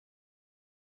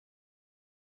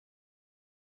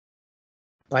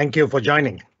Thank you for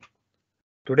joining.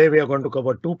 Today we are going to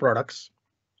cover two products,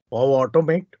 Power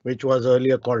Automate, which was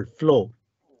earlier called Flow,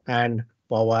 and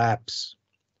Power Apps.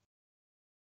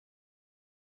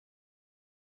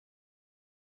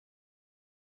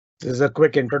 This is a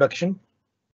quick introduction.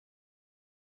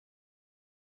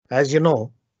 As you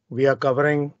know, we are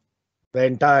covering the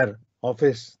entire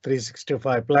Office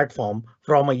 365 platform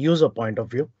from a user point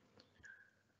of view.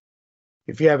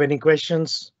 If you have any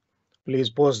questions, please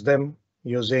post them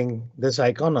using this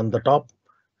icon on the top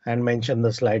and mention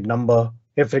the slide number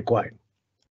if required.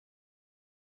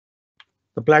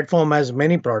 The platform has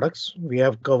many products. We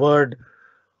have covered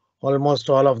almost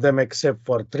all of them except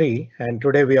for three, and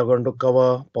today we are going to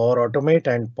cover Power Automate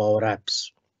and Power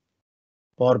Apps.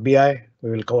 Power BI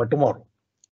we will cover tomorrow.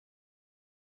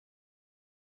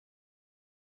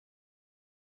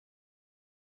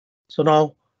 So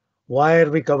now, why are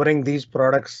we covering these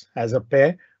products as a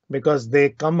pair? Because they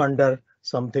come under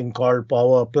something called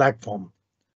Power Platform.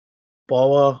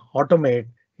 Power Automate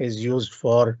is used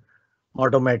for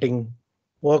automating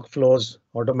workflows,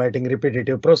 automating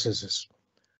repetitive processes.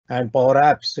 And Power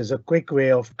Apps is a quick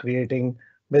way of creating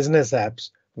business apps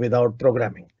without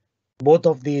programming. Both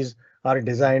of these are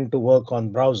designed to work on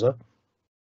browser,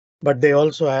 but they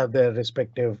also have their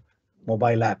respective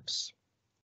mobile apps.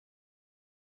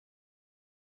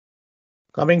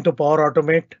 Coming to Power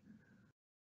Automate,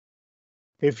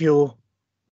 if you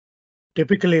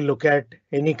typically look at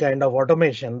any kind of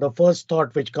automation, the first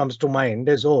thought which comes to mind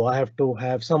is, oh, I have to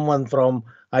have someone from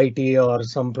IT or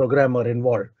some programmer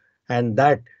involved, and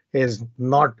that is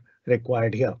not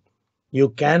required here. You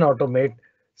can automate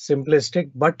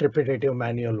simplistic but repetitive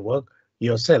manual work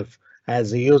yourself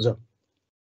as a user.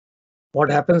 What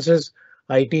happens is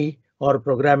IT or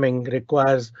programming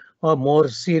requires a more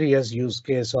serious use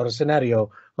case or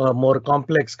scenario, a more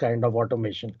complex kind of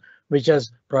automation, which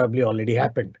has probably already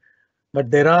happened. But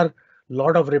there are a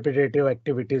lot of repetitive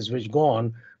activities which go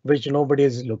on, which nobody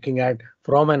is looking at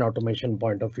from an automation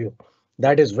point of view.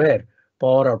 That is where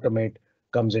Power Automate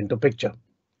comes into picture.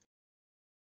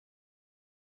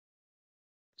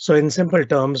 So in simple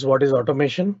terms, what is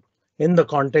automation? In the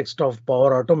context of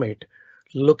Power Automate,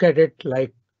 look at it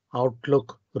like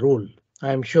Outlook rule.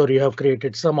 I'm sure you have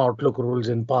created some Outlook rules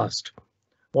in past.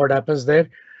 What happens there?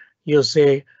 You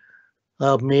say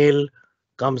a mail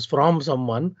comes from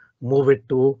someone, move it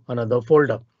to another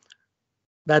folder.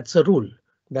 That's a rule.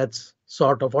 That's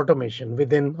sort of automation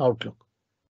within Outlook.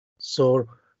 So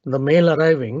the mail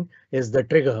arriving is the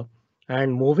trigger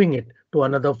and moving it to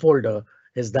another folder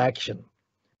is the action.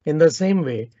 In the same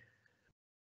way,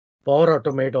 Power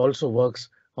Automate also works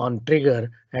on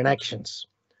trigger and actions.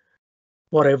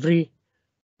 For every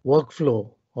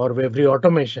workflow or every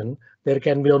automation, there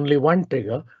can be only one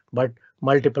trigger, but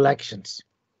multiple actions.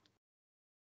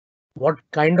 What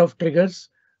kind of triggers?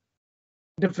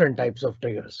 Different types of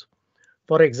triggers.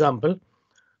 For example,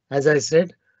 as I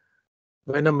said,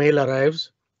 when a mail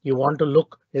arrives, you want to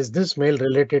look, is this mail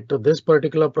related to this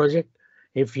particular project?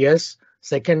 If yes,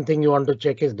 second thing you want to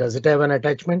check is, does it have an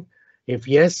attachment? If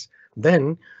yes,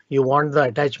 then you want the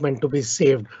attachment to be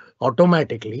saved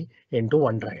automatically into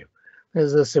OneDrive. This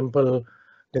is a simple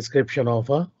description of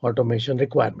a automation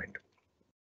requirement.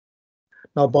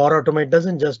 Now, Power Automate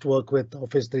doesn't just work with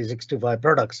Office 365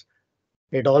 products.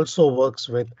 It also works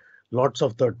with lots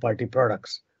of third-party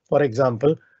products. For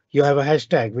example, you have a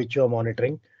hashtag which you're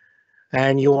monitoring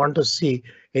and you want to see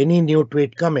any new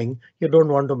tweet coming. You don't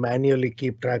want to manually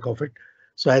keep track of it.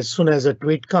 So as soon as a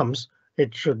tweet comes,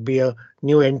 it should be a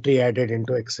new entry added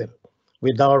into Excel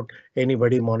without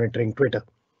anybody monitoring Twitter.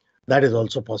 That is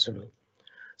also possible.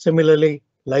 Similarly,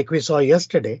 like we saw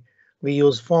yesterday, we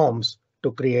use forms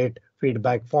to create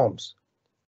feedback forms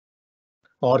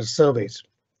or surveys.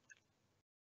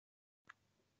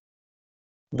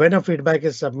 When a feedback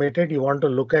is submitted, you want to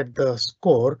look at the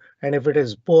score, and if it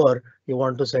is poor, you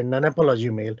want to send an apology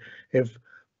mail. If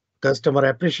customer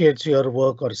appreciates your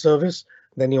work or service,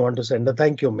 then you want to send a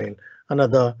thank you mail,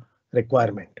 another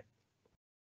requirement.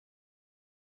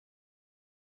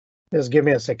 Just give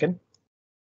me a second.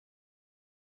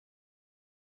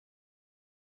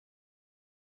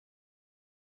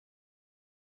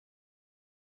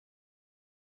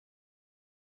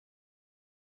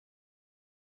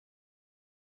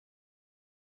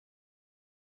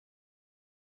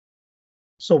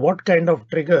 So what kind of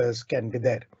triggers can be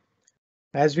there?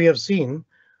 As we have seen,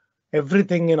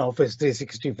 everything in Office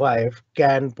 365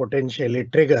 can potentially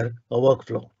trigger a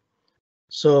workflow.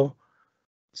 So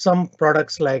some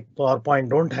products like PowerPoint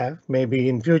don't have, maybe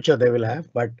in future they will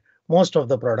have, but most of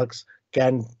the products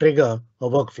can trigger a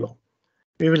workflow.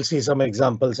 We will see some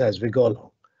examples as we go along.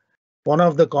 One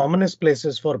of the commonest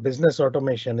places for business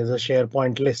automation is a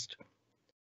SharePoint list.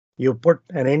 You put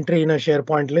an entry in a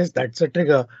SharePoint list, that's a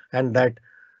trigger, and that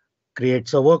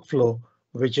creates a workflow,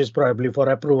 which is probably for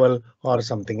approval or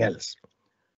something else.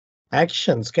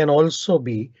 Actions can also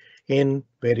be in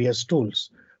various tools.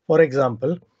 For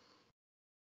example,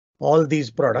 all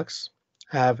these products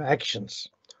have actions.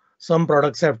 Some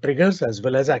products have triggers as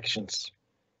well as actions.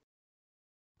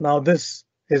 Now, this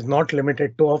is not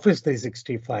limited to Office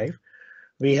 365.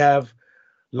 We have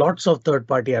lots of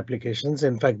third-party applications.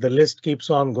 In fact, the list keeps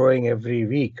on growing every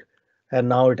week, and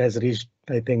now it has reached,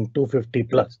 I think, 250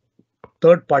 plus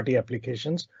third-party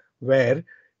applications where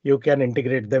you can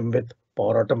integrate them with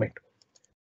Power Automate.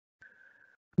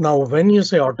 Now, when you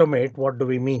say automate, what do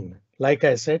we mean? Like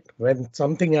I said, when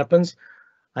something happens,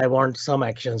 I want some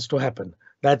actions to happen.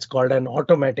 That's called an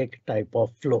automatic type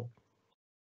of flow,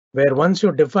 where once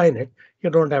you define it, you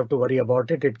don't have to worry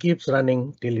about it. It keeps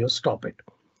running till you stop it.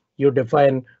 You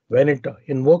define when it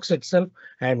invokes itself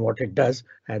and what it does,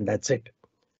 and that's it.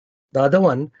 The other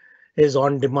one is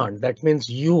on demand. That means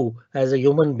you as a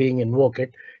human being invoke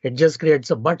it. It just creates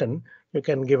a button. You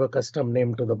can give a custom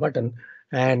name to the button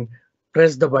and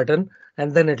press the button,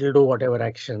 and then it'll do whatever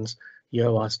actions you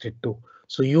have asked it to.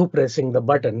 So you pressing the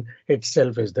button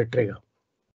itself is the trigger.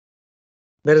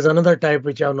 There is another type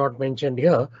which I have not mentioned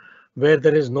here, where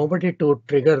there is nobody to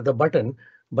trigger the button,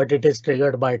 but it is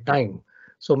triggered by time.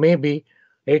 So maybe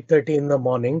 8:30 in the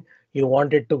morning, you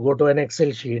want it to go to an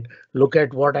Excel sheet, look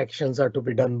at what actions are to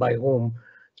be done by whom,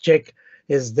 check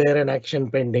is there an action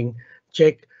pending,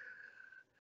 check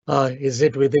is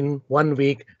it within 1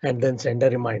 week, and then send a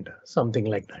reminder, something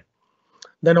like that.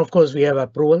 Then of course we have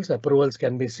approvals. Approvals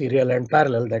can be serial and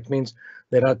parallel. That means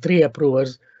there are three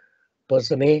approvers.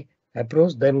 Person A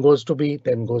approves, then goes to B,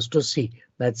 then goes to C.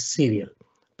 That's serial.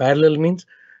 Parallel means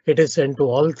it is sent to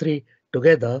all three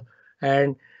together,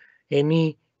 and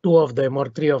any two of them or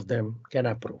three of them can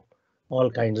approve. All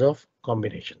kinds of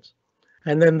combinations.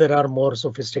 And then there are more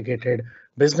sophisticated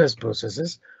business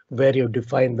processes where you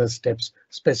define the steps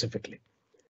specifically.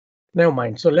 Never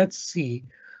mind. So let's see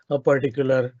a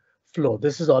particular flow.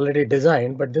 This is already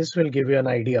designed, but this will give you an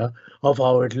idea of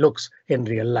how it looks in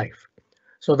real life.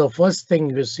 So the first thing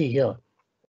you see here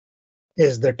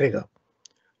is the trigger.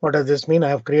 What does this mean? I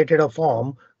have created a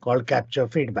form called capture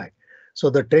feedback. So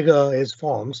the trigger is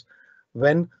forms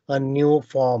when a new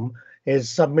form is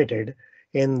submitted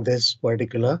in this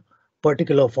particular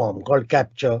form called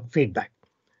capture feedback.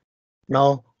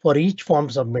 Now, for each form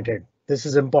submitted, this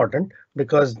is important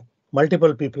because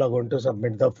multiple people are going to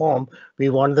submit the form. We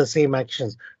want the same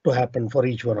actions to happen for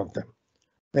each one of them.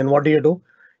 Then what do?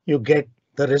 You get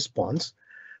the response,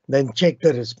 then check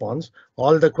the response.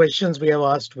 All the questions we have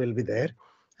asked will be there.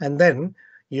 And then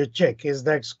you check, is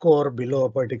that score below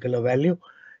a particular value?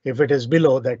 If it is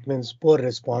below, that means poor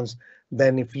response.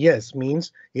 Then if yes,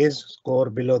 means is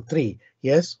score below 3,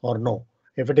 yes or no?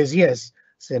 If it is yes,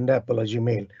 send an apology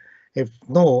mail. If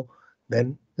no,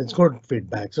 then it's good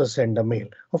feedback, so send a mail.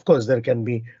 Of course, there can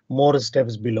be more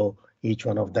steps below each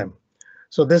one of them.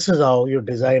 So this is how you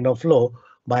design a flow,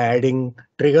 by adding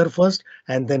trigger first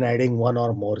and then adding one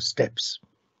or more steps.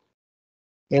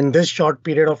 In this short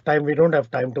period of time, we don't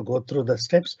have time to go through the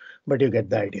steps, but you get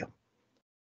the idea.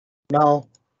 Now,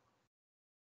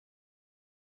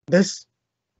 this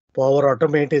Power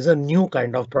Automate is a new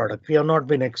kind of product. We have not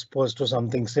been exposed to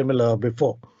something similar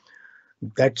before.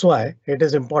 That's why it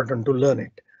is important to learn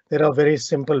it. There are very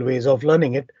simple ways of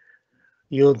learning it.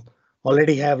 You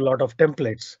already have a lot of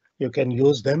templates. You can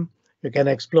use them, you can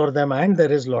explore them, and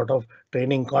there is a lot of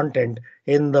training content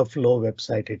in the Flow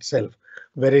website itself.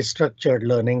 Very structured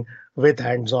learning with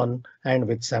hands-on and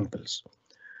with samples.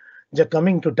 Just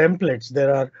coming to templates,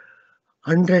 there are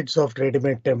hundreds of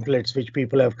ready-made templates which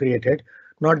people have created.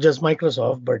 Not just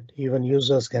Microsoft, but even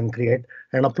users can create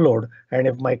and upload. And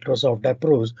if Microsoft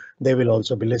approves, they will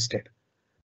also be listed.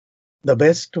 The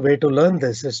best way to learn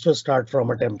this is to start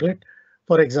from a template.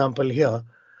 For example, here,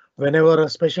 whenever a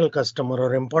special customer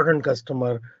or important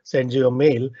customer sends you a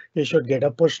mail, you should get a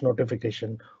push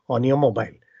notification on your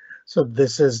mobile. So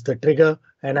this is the trigger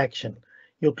and action.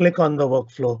 You click on the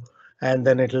workflow and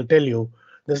then it will tell you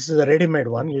this is a ready-made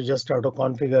one. You just have to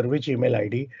configure which email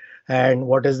ID and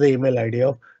what is the email ID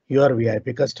of your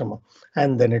VIP customer,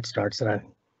 and then it starts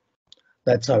running.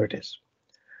 That's how it is.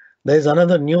 There's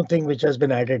another new thing which has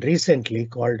been added recently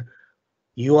called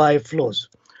UI flows.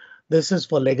 This is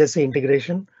for legacy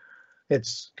integration.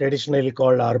 It's traditionally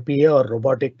called RPA or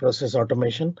robotic process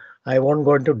automation. I won't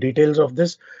go into details of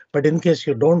this, but in case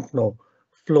you don't know,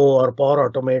 Flow or Power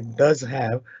Automate does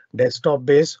have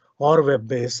desktop-based or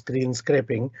web-based screen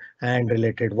scraping and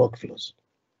related workflows.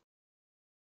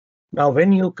 Now,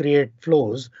 when you create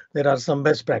flows, there are some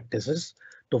best practices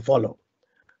to follow.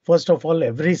 First of all,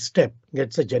 every step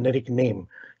gets a generic name.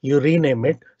 You rename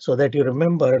it so that you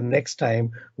remember next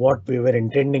time what we were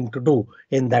intending to do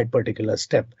in that particular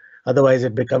step. Otherwise,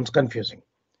 it becomes confusing.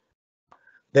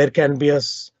 There can be a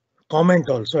comment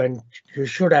also, and you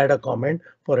should add a comment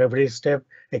for every step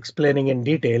explaining in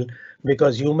detail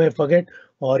because you may forget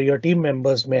or your team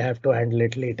members may have to handle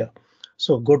it later.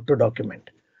 So good to document.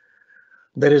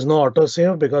 There is no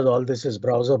autosave because all this is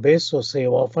browser based, so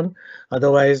save often.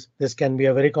 Otherwise, this can be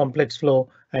a very complex flow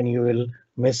and you will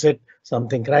miss it.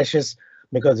 Something crashes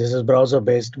because this is browser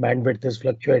based, bandwidth is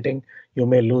fluctuating, you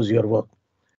may lose your work.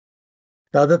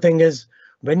 The other thing is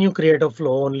when you create a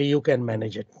flow, only you can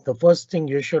manage it. The first thing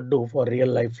you should do for real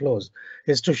life flows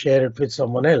is to share it with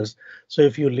someone else. So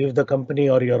if you leave the company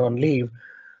or you're on leave,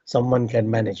 someone can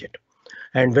manage it.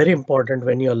 And very important,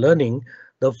 when you're learning,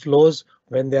 the flows,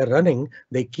 when they're running,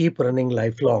 they keep running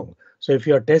lifelong. So if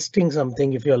you're testing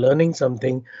something, if you're learning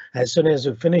something, as soon as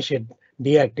you finish it,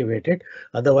 deactivate it.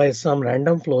 Otherwise, some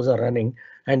random flows are running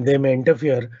and they may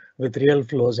interfere with real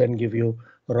flows and give you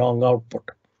wrong output.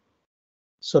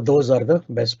 So those are the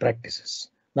best practices.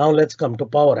 Now let's come to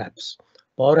Power Apps.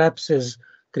 Power Apps is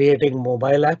creating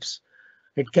mobile apps.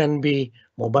 It can be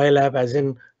mobile app as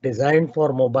in designed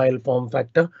for mobile form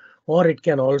factor, or it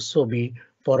can also be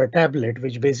for a tablet,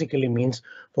 which basically means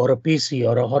for a PC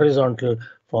or a horizontal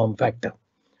form factor.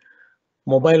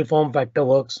 Mobile form factor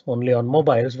works only on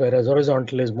mobiles, whereas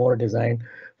horizontal is more designed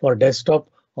for desktop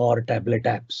or tablet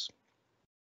apps.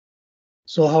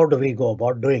 So how do we go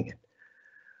about doing it?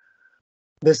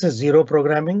 This is zero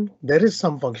programming. There is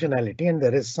some functionality and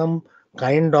there is some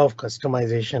kind of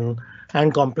customization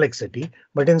and complexity,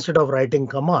 but instead of writing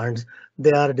commands,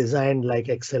 they are designed like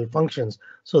Excel functions,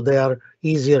 so they are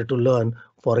easier to learn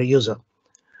for a user.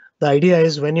 The idea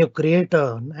is when you create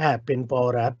an app in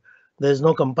Power App, there's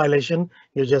no compilation.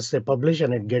 You just say publish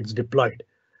and it gets deployed.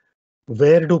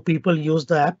 Where do people use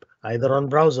the app? Either on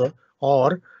browser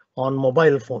or on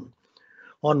mobile phone.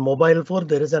 On mobile phone,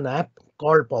 there is an app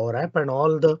called Power App and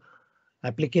all the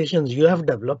applications you have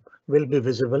developed will be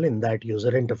visible in that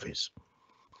user interface.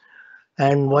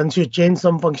 And once you change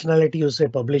some functionality, you say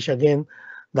publish again,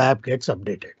 the app gets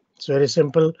updated. It's very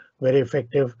simple, very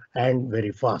effective, and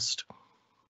very fast.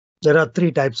 There are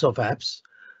three types of apps.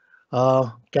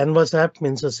 Canvas app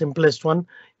means the simplest one.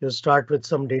 You start with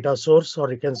some data source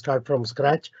or you can start from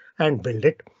scratch and build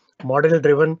it. Model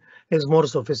driven is more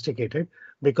sophisticated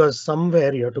because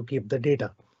somewhere you have to keep the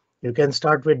data. You can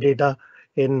start with data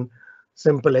in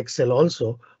simple Excel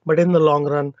also, but in the long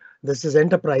run, this is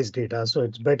enterprise data, so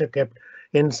it's better kept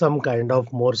in some kind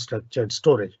of more structured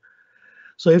storage.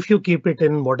 So if you keep it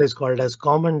in what is called as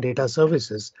common data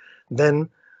services, then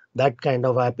that kind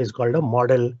of app is called a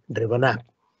model driven app.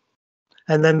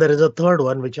 And then there is a third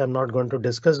one, which I'm not going to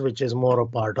discuss, which is more a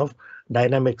part of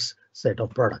Dynamics set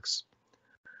of products.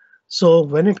 So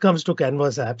when it comes to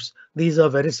Canvas apps, these are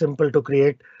very simple to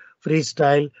create.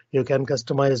 Freestyle, you can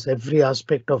customize every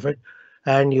aspect of it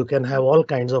and you can have all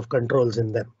kinds of controls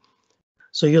in them.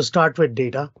 So you start with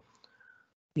data,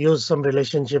 use some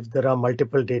relationships. There are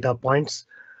multiple data points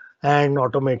and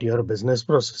automate your business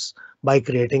process by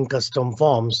creating custom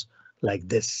forms like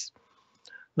this.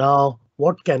 Now,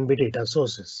 what can be data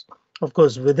sources? Of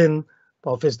course, within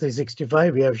Office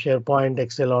 365, we have SharePoint,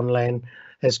 Excel Online,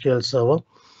 SQL Server,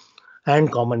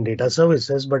 and common data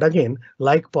services. But again,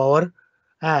 like Power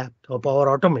App or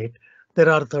Power Automate, there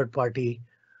are third-party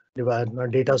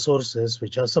data sources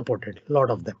which are supported, a lot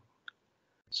of them.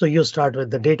 So you start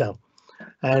with the data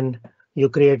and you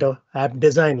create a app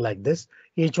design like this.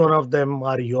 Each one of them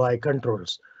are UI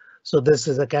controls. So this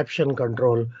is a caption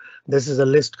control. This is a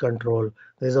list control.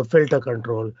 There's a filter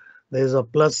control. There's a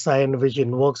plus sign which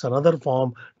invokes another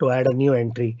form to add a new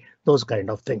entry, those kind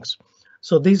of things.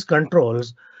 So these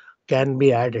controls can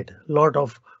be added. A lot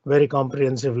of very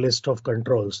comprehensive list of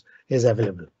controls is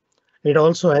available. It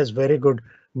also has very good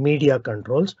media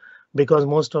controls because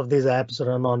most of these apps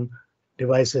run on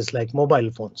devices like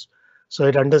mobile phones. So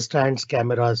it understands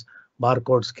cameras,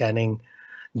 barcode scanning,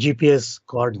 GPS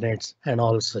coordinates, and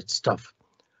all such stuff.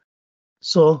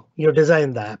 So you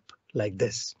design the app like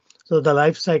this. So the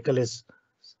life cycle is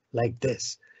like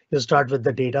this. You start with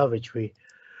the data,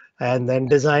 and then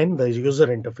design the user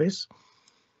interface,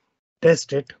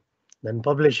 test it, then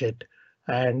publish it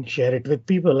and share it with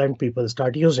people and people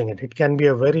start using it. It can be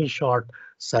a very short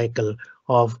cycle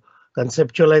of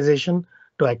conceptualization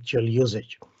to actual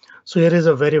usage. So here is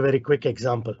a very quick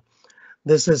example.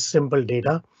 This is simple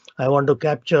data. I want to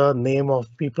capture name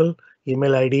of people,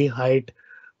 email ID, height,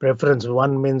 preference.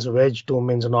 1 means veg, 2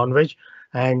 means non-veg,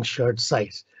 and shirt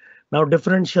size. Now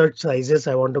different shirt sizes,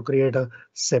 I want to create a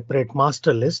separate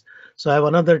master list. So I have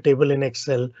another table in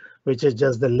Excel, which is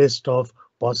just the list of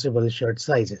possible shirt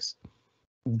sizes.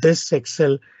 This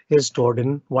Excel is stored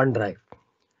in OneDrive.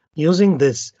 Using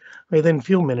this, within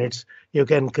few minutes, you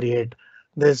can create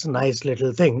this nice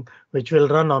little thing which will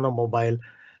run on a mobile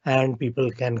and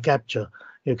people can capture.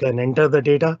 You can enter the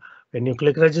data. When you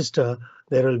click register,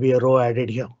 there will be a row added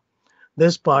here.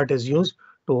 This part is used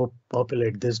to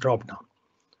populate this dropdown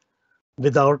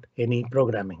without any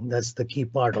programming. That's the key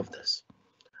part of this.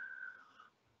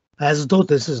 As though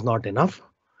this is not enough,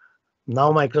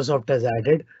 now Microsoft has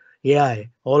added AI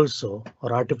also,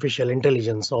 or artificial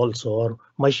intelligence also, or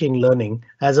machine learning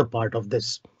as a part of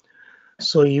this.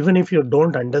 So even if you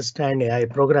don't understand AI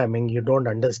programming, you don't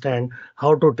understand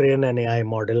how to train an AI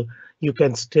model, you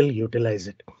can still utilize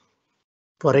it.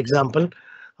 For example,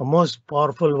 a most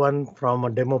powerful one from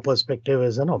a demo perspective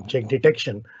is an object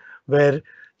detection, where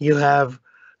you have,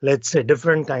 let's say,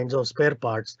 different kinds of spare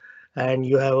parts and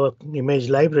you have an image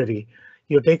library.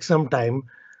 You take some time,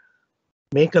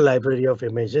 make a library of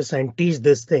images and teach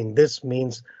this thing. This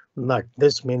means nut,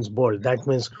 this means bolt, that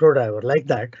means screwdriver, like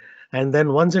that. And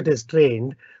then once it is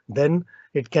trained, then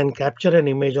it can capture an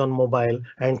image on mobile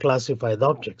and classify the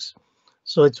objects.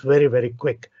 So it's very, very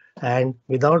quick. And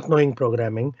without knowing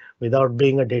programming, without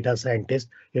being a data scientist,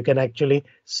 you can actually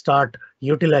start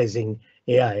utilizing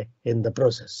AI in the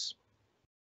process.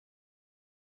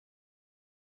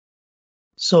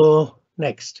 So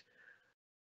next.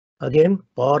 Again,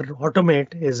 Power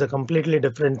Automate is a completely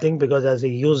different thing because as a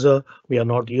user, we are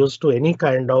not used to any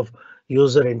kind of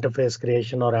user interface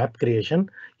creation or app creation.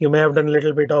 You may have done a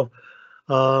little bit of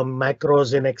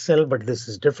macros in Excel, but this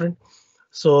is different.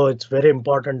 So it's very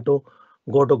important to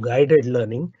go to guided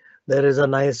learning. There is a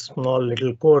nice small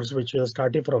little course which will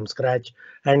start you from scratch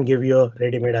and give you a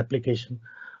ready-made application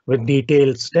with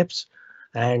detailed steps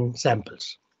and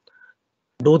samples.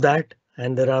 Do that,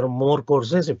 and there are more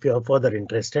courses if you are further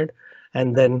interested,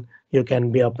 and then you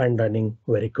can be up and running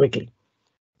very quickly.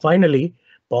 Finally,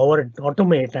 Power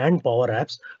Automate and Power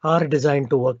Apps are designed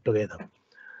to work together.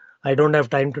 I don't have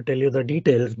time to tell you the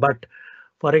details, but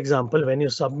for example, when you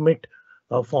submit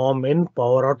a form in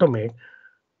Power Automate,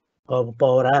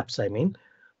 Power Apps, I mean,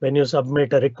 when you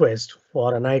submit a request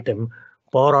for an item,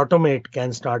 Power Automate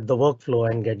can start the workflow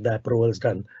and get the approvals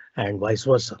done, and vice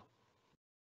versa.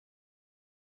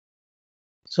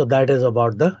 So that is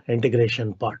about the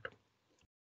integration part.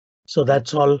 So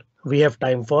that's all we have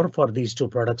time for these two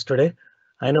products today.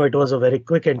 I know it was a very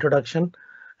quick introduction,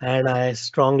 and I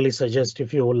strongly suggest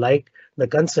if you like the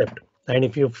concept and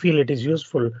if you feel it is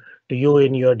useful to you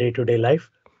in your day-to-day life,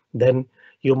 then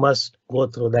you must go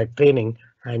through that training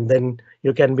and then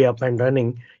you can be up and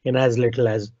running in as little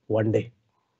as one day.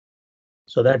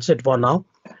 So that's it for now.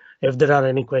 If there are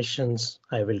any questions,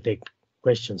 I will take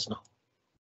questions now.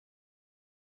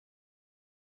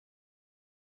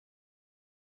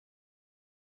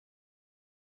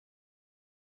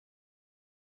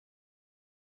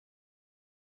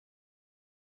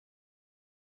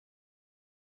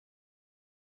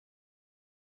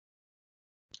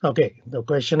 OK, the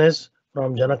question is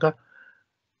from Janaka.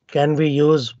 Can we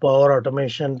use Power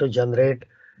Automation to generate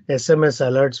SMS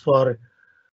alerts for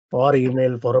or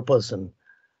email for a person?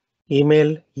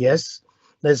 Email, yes.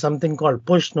 There's something called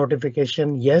push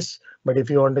notification, yes. But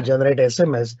if you want to generate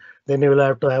SMS, then you will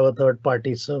have to have a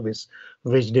third-party service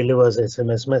which delivers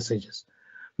SMS messages.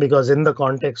 Because in the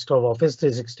context of Office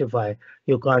 365,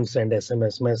 you can't send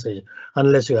SMS message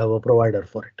unless you have a provider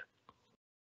for it.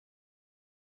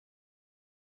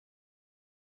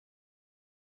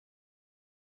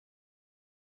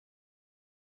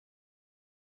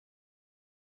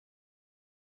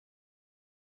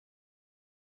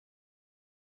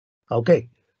 OK,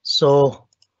 so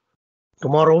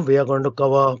tomorrow we are going to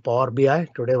cover Power BI.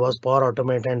 Today was Power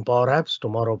Automate and Power Apps.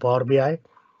 Tomorrow Power BI.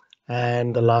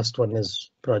 And the last one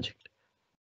is project.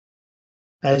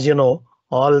 As you know,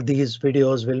 all these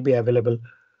videos will be available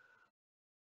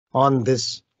on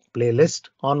this playlist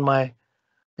on my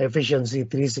Efficiency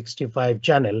 365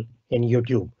 channel in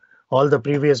YouTube. All the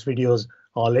previous videos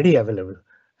already available,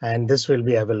 and this will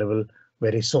be available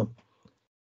very soon.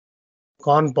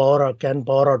 Can Power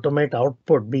Automate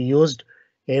output be used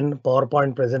in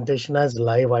PowerPoint presentation as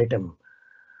live item?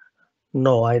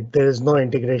 No, there is no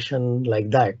integration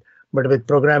like that, but with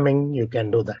programming you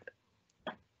can do that.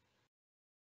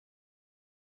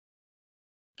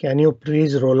 Can you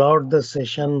please roll out the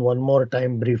session one more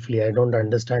time briefly? I don't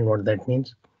understand what that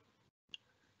means.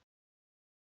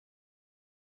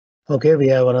 OK, we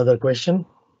have another question.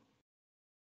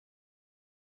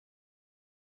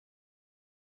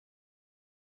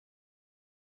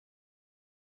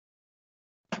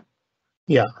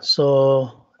 Yeah,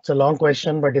 so it's a long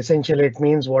question, but essentially it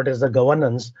means what is the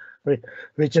governance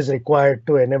which is required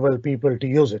to enable people to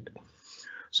use it.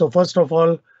 So first of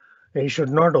all, you should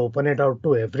not open it out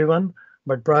to everyone,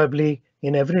 but probably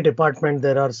in every department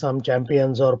there are some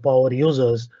champions or power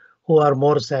users who are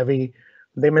more savvy.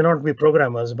 They may not be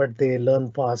programmers, but they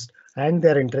learn fast and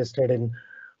they're interested in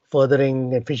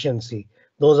furthering efficiency.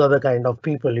 Those are the kind of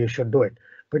people you should do it.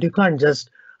 But you can't just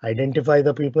identify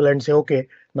the people and say, OK,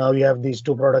 now you have these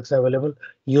two products available,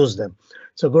 use them.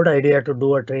 It's a good idea to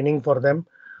do a training for them.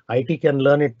 IT can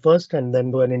learn it first and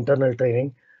then do an internal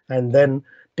training and then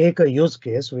take a use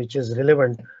case which is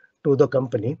relevant to the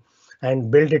company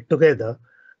and build it together.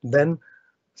 Then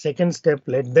second step,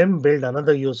 let them build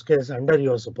another use case under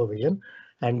your supervision.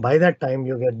 And by that time,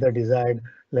 you get the desired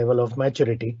level of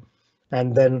maturity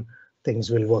and then things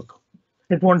will work.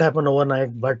 It won't happen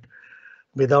overnight, but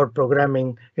without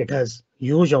programming, it has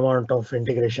huge amount of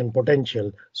integration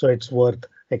potential. So it's worth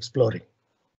exploring.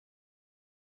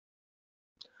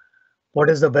 What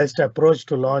is the best approach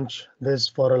to launch this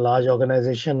for a large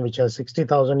organization which has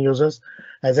 60,000 users?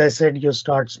 As I said, you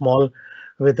start small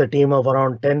with a team of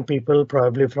around 10 people,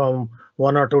 probably from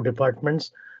one or two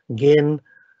departments, gain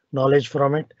knowledge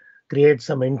from it, create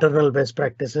some internal best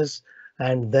practices,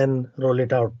 and then roll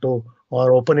it out to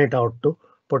or open it out to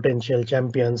potential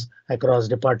champions across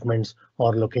departments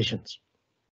or locations.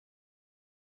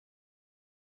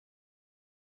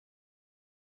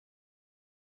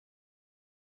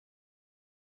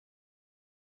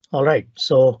 All right,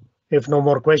 so if no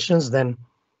more questions, then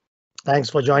thanks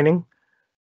for joining.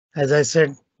 As I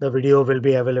said, the video will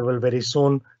be available very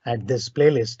soon at this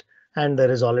playlist, and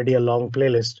there is already a long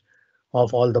playlist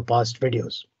of all the past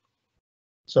videos.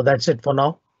 So that's it for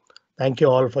now. Thank you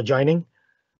all for joining.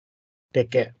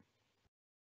 Take care.